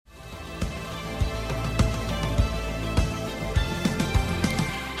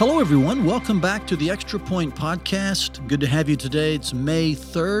Hello, everyone. Welcome back to the Extra Point Podcast. Good to have you today. It's May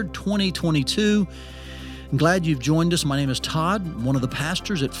 3rd, 2022. I'm glad you've joined us. My name is Todd, one of the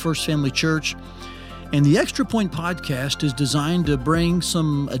pastors at First Family Church. And the Extra Point Podcast is designed to bring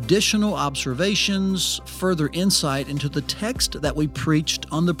some additional observations, further insight into the text that we preached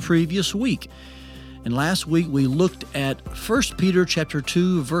on the previous week. And last week we looked at 1 Peter chapter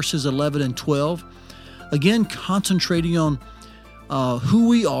 2, verses 11 and 12, again concentrating on who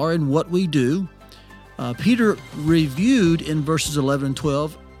we are and what we do. Peter reviewed in verses 11 and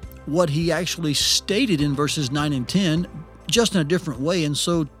 12 what he actually stated in verses 9 and 10, just in a different way. And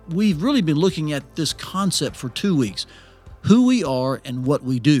so we've really been looking at this concept for 2 weeks, who we are and what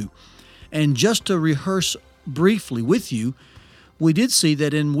we do. And just to rehearse briefly with you, we did see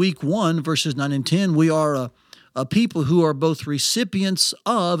that in week 1, verses 9 and 10, we are a people who are both recipients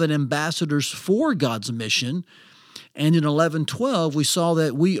of and ambassadors for God's mission. And in 11:12, we saw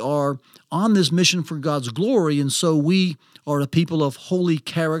that we are on this mission for God's glory, and so we are a people of holy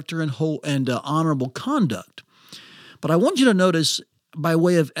character and honorable conduct. But I want you to notice, by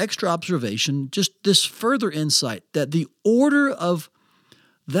way of extra observation, just this further insight that the order of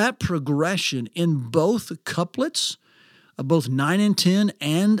that progression in both couplets, both 9 and 10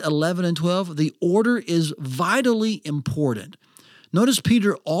 and 11 and 12, the order is vitally important. Notice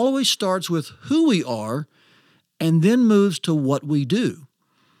Peter always starts with who we are and then moves to what we do.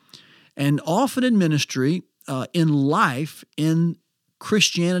 And often in ministry, in life, in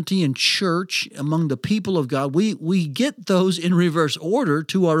Christianity and church, among the people of God, we get those in reverse order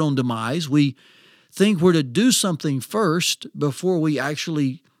to our own demise. We think we're to do something first before we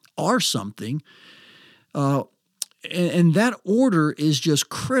actually are something. And that order is just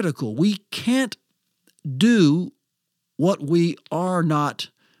critical. We can't do what we are not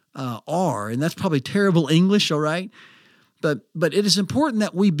are, and that's probably terrible English, all right? But it is important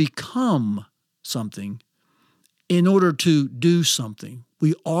that we become something in order to do something.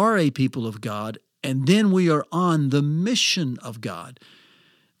 We are a people of God, and then we are on the mission of God.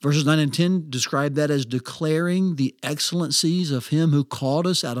 Verses 9 and 10 describe that as declaring the excellencies of Him who called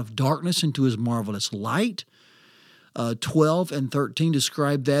us out of darkness into His marvelous light. 12 and 13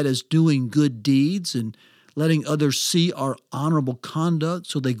 describe that as doing good deeds and letting others see our honorable conduct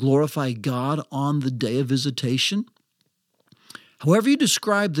so they glorify God on the day of visitation. However you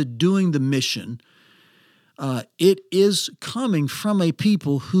describe the doing the mission, it is coming from a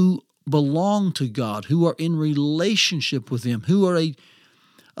people who belong to God, who are in relationship with Him, who are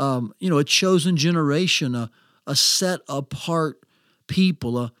a chosen generation, a set apart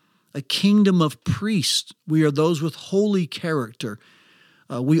people, a kingdom of priests. We are those with holy character.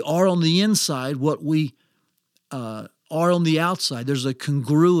 We are on the inside what we are on the outside. There's a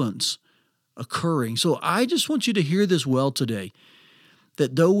congruence occurring. So I just want you to hear this well today,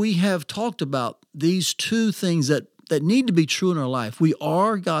 that though we have talked about these two things that need to be true in our life, we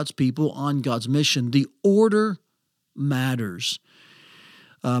are God's people on God's mission. The order matters.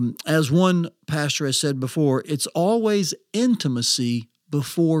 As one pastor has said before, it's always intimacy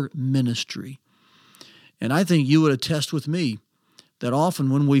before ministry. And I think you would attest with me that often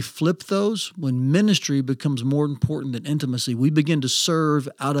when we flip those, when ministry becomes more important than intimacy, we begin to serve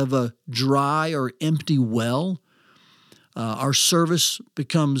out of a dry or empty well. Our service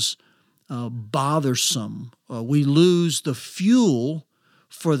becomes bothersome. We lose the fuel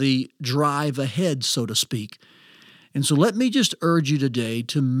for the drive ahead, so to speak. And so let me just urge you today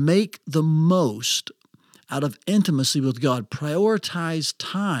to make the most out of intimacy with God. Prioritize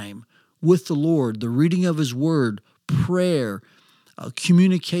time with the Lord, the reading of His Word, prayer,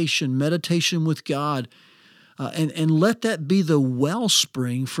 communication, meditation with God, and let that be the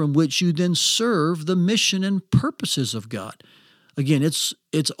wellspring from which you then serve the mission and purposes of God. Again, it's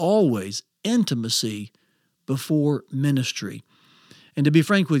always intimacy before ministry. And to be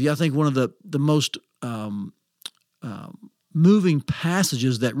frank with you, I think one of the most moving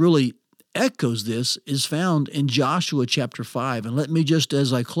passages that really echoes this is found in Joshua chapter 5. And let me just,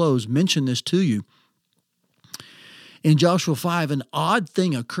 as I close, mention this to you. In Joshua 5, an odd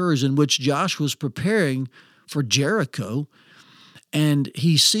thing occurs in which Joshua is preparing for Jericho, and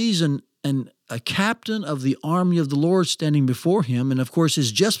he sees a captain of the army of the Lord standing before him, and of course it's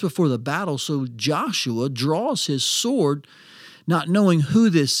just before the battle, so Joshua draws his sword, not knowing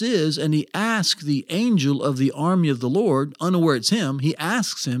who this is, and he asks the angel of the army of the Lord, unaware it's him, he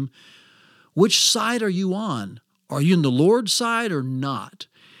asks him, "Which side are you on? Are you on the Lord's side or not?"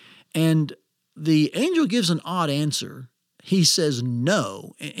 And the angel gives an odd answer. He says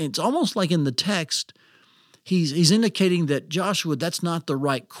no. It's almost like in the text, he's indicating that Joshua, that's not the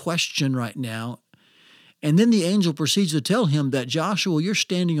right question right now. And then the angel proceeds to tell him that, Joshua, you're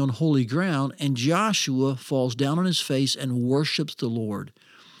standing on holy ground, and Joshua falls down on his face and worships the Lord.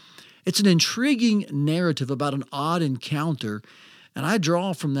 It's an intriguing narrative about an odd encounter, and I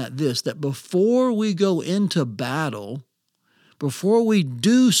draw from that that before we go into battle, before we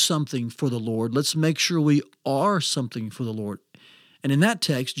do something for the Lord, let's make sure we are something for the Lord. And in that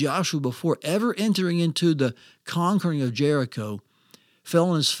text, Joshua, before ever entering into the conquering of Jericho, fell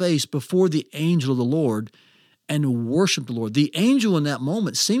on his face before the angel of the Lord and worshiped the Lord. The angel in that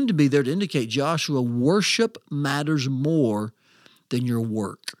moment seemed to be there to indicate, Joshua, worship matters more than your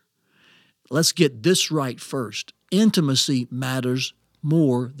work. Let's get this right first. Intimacy matters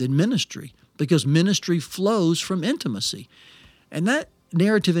more than ministry, because ministry flows from intimacy. And that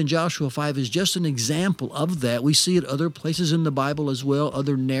narrative in Joshua 5 is just an example of that. We see it other places in the Bible as well,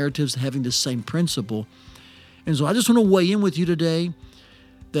 other narratives having the same principle. And so I just want to weigh in with you today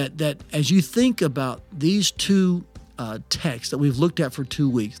that as you think about these two texts that we've looked at for 2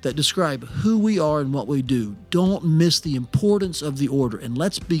 weeks that describe who we are and what we do, don't miss the importance of the order. And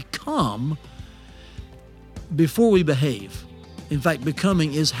let's become before we behave. In fact,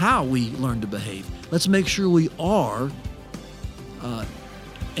 becoming is how we learn to behave. Let's make sure we are,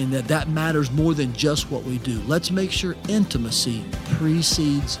 and that matters more than just what we do. Let's make sure intimacy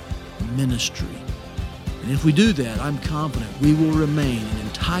precedes ministry. And if we do that, I'm confident we will remain an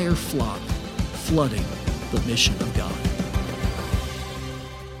entire flock flooding the mission of God.